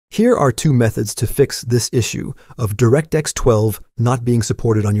Here are two methods to fix this issue of DirectX 12 not being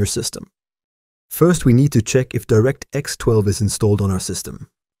supported on your system. First, we need to check if DirectX 12 is installed on our system.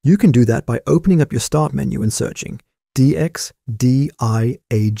 You can do that by opening up your Start menu and searching DXDIAG.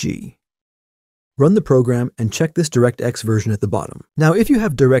 Run the program and check this DirectX version at the bottom. Now, if you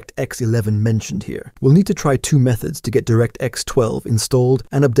have DirectX 11 mentioned here, we'll need to try two methods to get DirectX 12 installed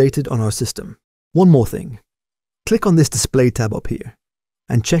and updated on our system. One more thing. Click on this Display tab up here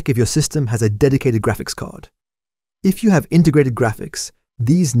and check if your system has a dedicated graphics card. If you have integrated graphics,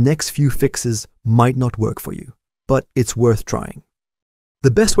 these next few fixes might not work for you, but it's worth trying.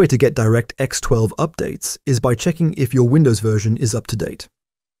 The best way to get DirectX 12 updates is by checking if your Windows version is up to date.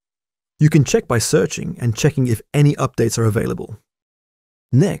 You can check by searching and checking if any updates are available.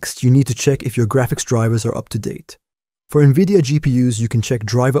 Next, you need to check if your graphics drivers are up to date. For NVIDIA GPUs, you can check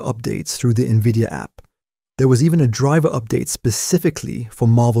driver updates through the NVIDIA app. There was even a driver update specifically for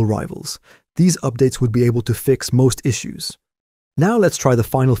Marvel Rivals. These updates would be able to fix most issues. Now let's try the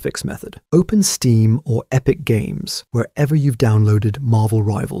final fix method. Open Steam or Epic Games wherever you've downloaded Marvel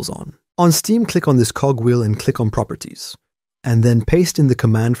Rivals on. On Steam, click on this cogwheel and click on Properties, and then paste in the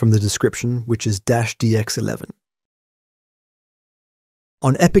command from the description, which is -dx11.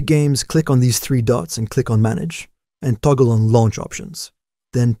 On Epic Games, click on these three dots and click on Manage, and toggle on Launch Options.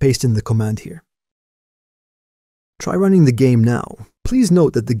 Then paste in the command here. Try running the game now. Please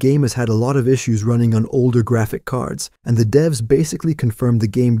note that the game has had a lot of issues running on older graphic cards, and the devs basically confirmed the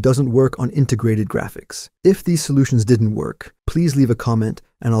game doesn't work on integrated graphics. If these solutions didn't work, please leave a comment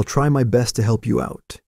and I'll try my best to help you out.